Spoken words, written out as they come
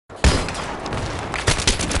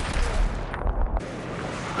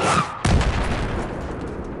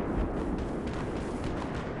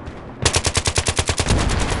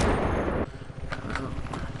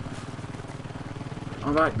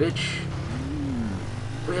my back, bitch.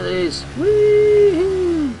 Wheelies.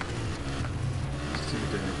 Wee-hoo. What's this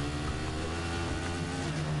dude doing?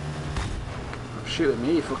 Oh, shoot at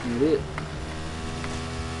me, you fucking idiot.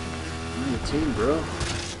 I'm on your team, bro.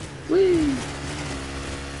 Whee!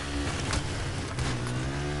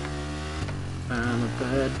 I'm a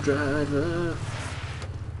bad driver.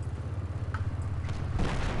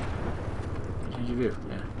 Change your view,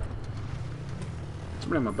 yeah.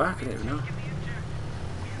 Somebody on my back, I don't even know.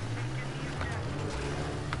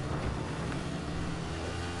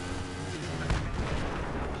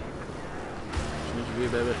 Change your view,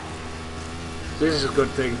 baby. So this is a good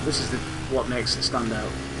thing. This is what makes it stand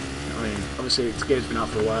out. I mean, obviously this game's been out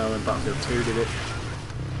for a while and Battlefield 2 did it.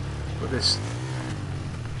 But this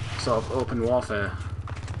sort of open warfare,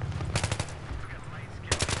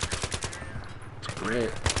 it's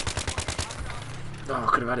great. Oh, I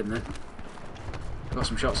could have had him then. Got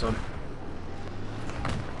some shots on.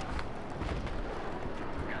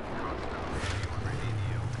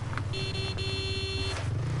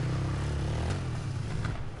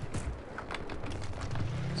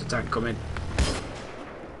 There's a tank coming.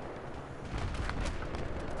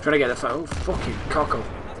 Trying to get the oh, fucking cockle.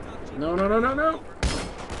 No, no, no, no, no.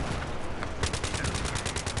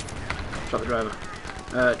 Shot the driver.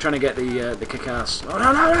 Trying to get the kick-ass. Oh,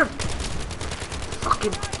 no, no, no!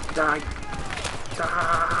 Fucking die.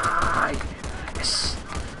 Die! Yes!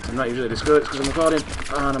 I'm not usually this good, it's because I'm recording.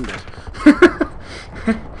 Oh, and I'm dead.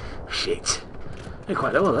 Shit. Did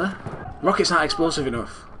quite well there. Rockets aren't explosive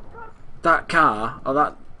enough. That car, or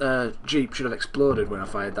that Jeep should have exploded when I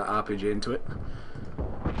fired that RPG into it.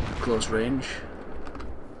 Close range.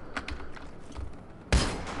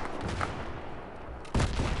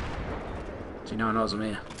 See, now I know I'm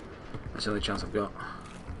here. That's the only chance I've got.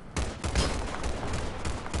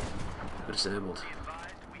 We're disabled.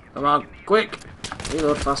 Come on, quick!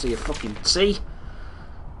 Reload faster, you fucking see?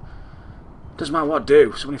 Doesn't matter what I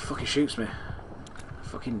do, somebody fucking shoots me.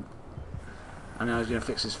 Fucking. I know I was gonna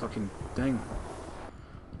fix this fucking thing.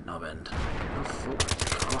 Knob end. Oh, fuck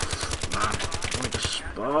off, man. I just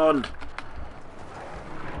spawned.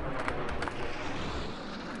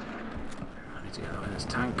 I need to get out of this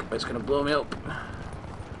tank, but it's gonna blow me up.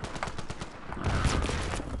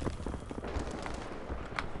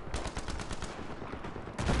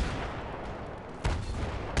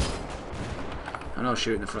 I know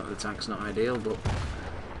shooting the front of the tank's not ideal, but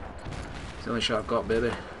it's the only shot I've got,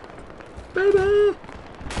 baby. Baby!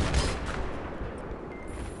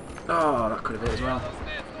 Oh, that could have hit as well.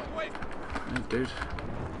 Move, dude.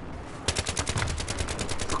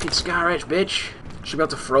 Fucking Scar Edge, bitch! Should be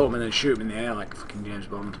able to throw him and then shoot him in the air like fucking James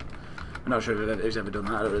Bond. I'm not sure if he's ever done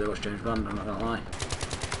that. I don't really watch James Bond, I'm not gonna lie.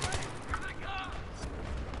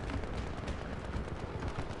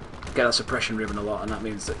 Get that suppression ribbon a lot, and that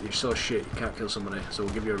means that you're so shit you can't kill somebody, so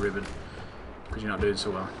we'll give you a ribbon because you're not doing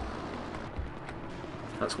so well.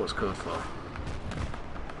 That's what's code for.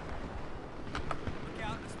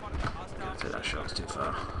 Gotta take that shot, it's too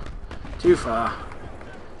far. Too far.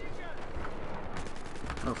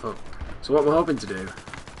 Oh fuck. So what we're hoping to do...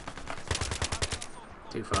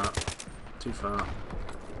 Too far. Too far.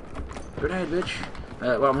 Grenade, bitch!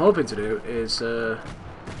 What I'm hoping to do is...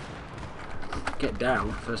 get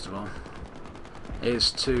down, first of all,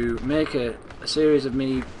 is to make a series of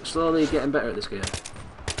me slowly getting better at this game.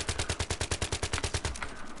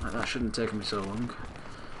 Like that shouldn't have taken me so long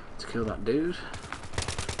to kill that dude.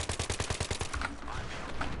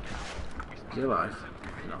 Is he alive?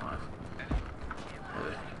 He's not alive.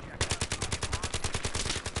 Maybe.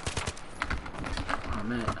 Oh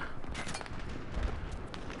mate.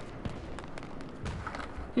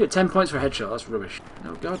 You get 10 points for a headshot, that's rubbish.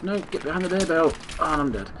 No, God, no, get behind the bay bell. Oh, and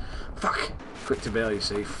I'm dead. Fuck! Quick to bail, you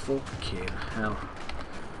see. Fucking hell.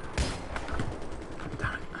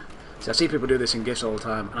 Damn it. See, I see people do this in GIFs all the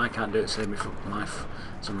time, and I can't do it to save me fucking life for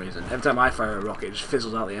some reason. Every time I fire a rocket, it just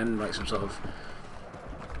fizzles out the end like some sort of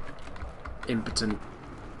impotent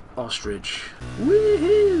ostrich.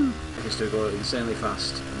 Woohoo! I just do go insanely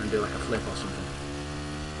fast and then do like a flip or something.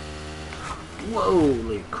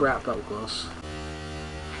 Holy crap, that was close.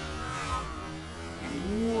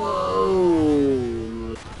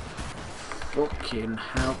 Whoa! Fucking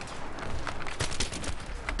hell.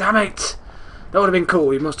 Damn it! That would have been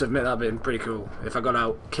cool, you must admit that would have been pretty cool. If I got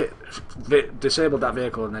out, disabled that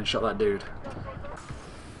vehicle and then shot that dude.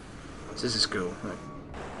 This is cool. Right.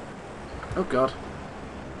 Oh god.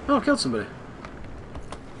 Oh, I killed somebody.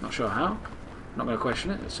 Not sure how. Not going to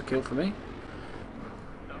question it, it's a kill for me.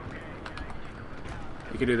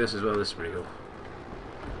 You can do this as well, this is pretty cool.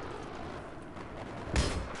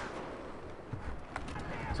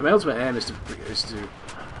 So my ultimate aim is to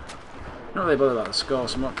Not really bothered about the score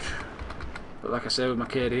so much. But like I say, with my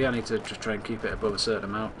KD, I need to just try and keep it above a certain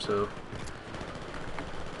amount, so...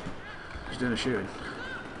 Just doing the shooting.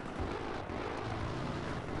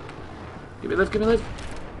 Give me live, give me live!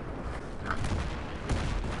 Ah.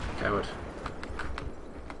 Coward.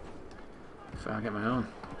 If I get my own.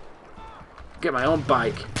 Get my own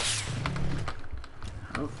bike!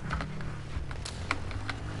 Oh.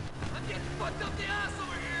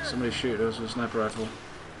 Somebody's shooting us with a sniper rifle.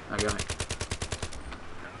 That guy.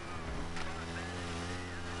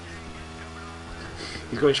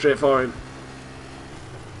 He's going straight for him.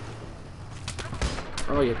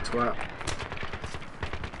 Oh, you twat.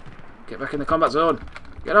 Get back in the combat zone.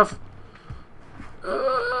 Get off.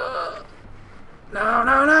 No, no,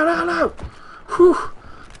 no, no, no. Whew.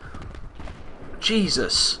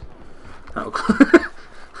 Jesus. That was,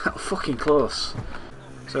 that was fucking close.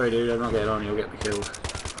 Sorry, dude, I'm not getting on. You'll get me killed.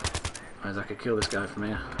 Otherwise, I could kill this guy from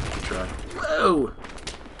here. Try. Whoa!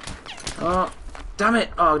 Oh, damn it!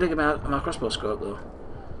 Oh, I did get my crossbow scope though.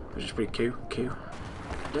 Which is pretty Q.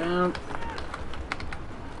 Down.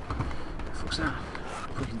 What the fuck's that?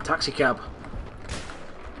 Fucking taxi cab.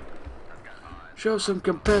 Show some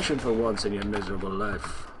compassion for once in your miserable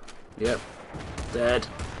life. Yep. Dead.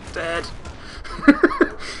 Dead.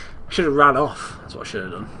 Should have ran off. That's what I should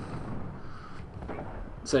have done.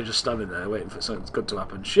 Instead of just standing there waiting for something good to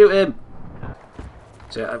happen. Shoot him!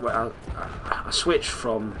 So I switched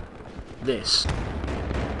from this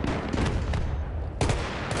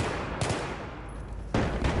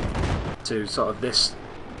to sort of this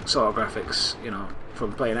sort of graphics, you know,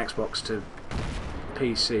 from playing Xbox to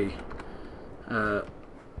PC.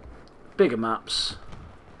 Bigger maps,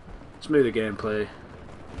 smoother gameplay.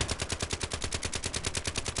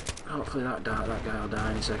 Hopefully that guy will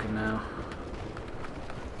die any second now.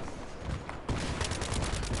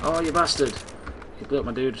 Oh, you bastard! He blew up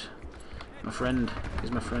my dude. My friend.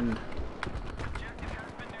 He's my friend.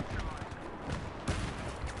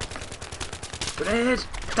 Grenade!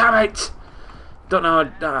 Damn it! Don't know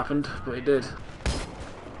how that happened, but it did.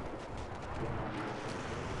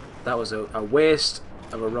 That was a waste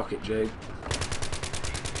of a rocket, Jake.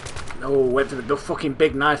 Oh, went for the fucking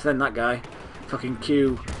big knife then, that guy. Fucking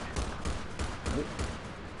Q. Oh.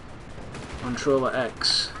 Controller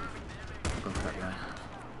X. Go for that guy.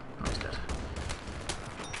 Oh, he's dead.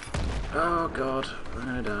 Oh god, I'm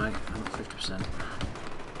gonna die. I'm at 50%.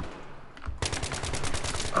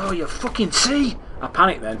 Oh, you fucking see! I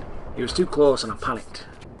panicked then. He was too close and I panicked.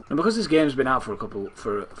 And because this game's been out for a couple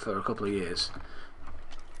of years,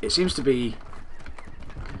 it seems to be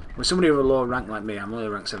with somebody with a low rank like me. I'm only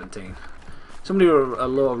rank 17. Somebody with a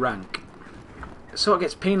low rank, it sort of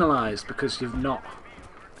gets penalised because you've not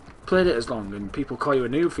played it as long, and people call you a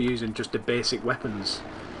noob for using just the basic weapons.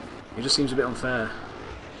 It just seems a bit unfair.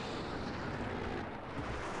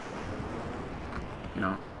 You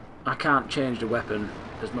know, I can't change the weapon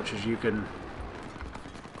as much as you can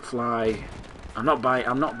fly. I'm not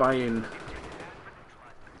buying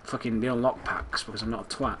fucking the unlock packs because I'm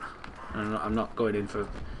not a twat. And I'm not going in for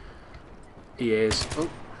EA's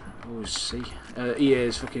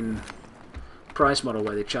EA's fucking price model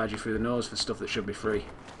where they charge you through the nose for stuff that should be free.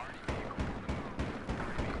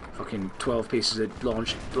 Fucking 12 pieces of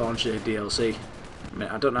launch day DLC. I mean,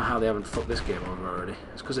 I don't know how they haven't fucked this game over already.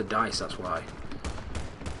 It's because of DICE, that's why.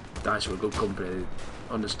 DICE are a good company. They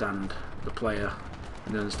understand the player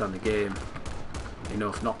and they understand the game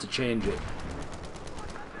enough not to change it.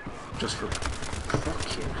 Just for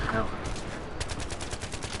fucking hell.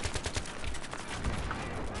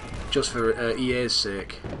 Just for EA's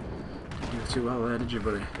sake. You did too well there, did you,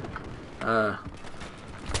 buddy?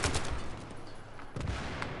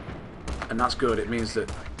 And that's good. It means that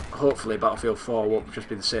hopefully Battlefield 4 won't just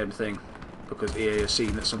be the same thing because EA has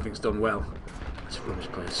seen that something's done well. It's a rubbish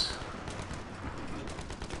place.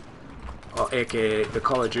 Or aka the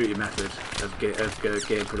Call of Duty method of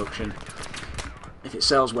game production. If it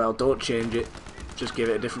sells well, don't change it. Just give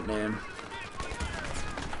it a different name.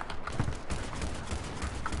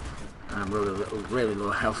 I'm really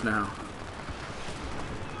low health now.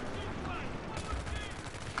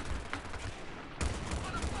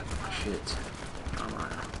 Shit.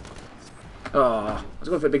 Oh, I was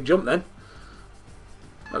going for a big jump then.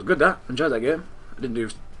 That was good, that. Enjoyed that game. I didn't do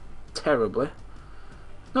terribly.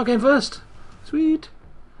 No, game first. Sweet.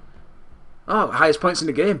 Oh, highest points in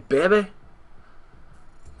the game, baby.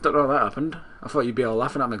 Don't know how that happened. I thought you'd be all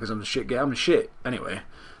laughing at me because I'm a shit game. I'm a shit anyway.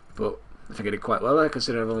 But I think I did quite well there,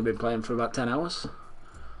 considering I've only been playing for about 10 hours.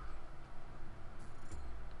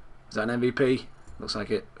 Is that an MVP? Looks like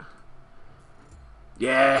it.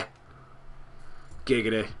 Yeah!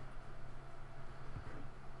 Giggity.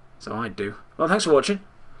 So I do. Well, thanks for watching.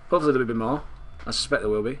 Hopefully there'll be more. I suspect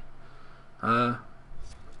there will be.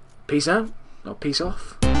 Peace out. Or peace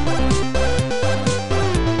off.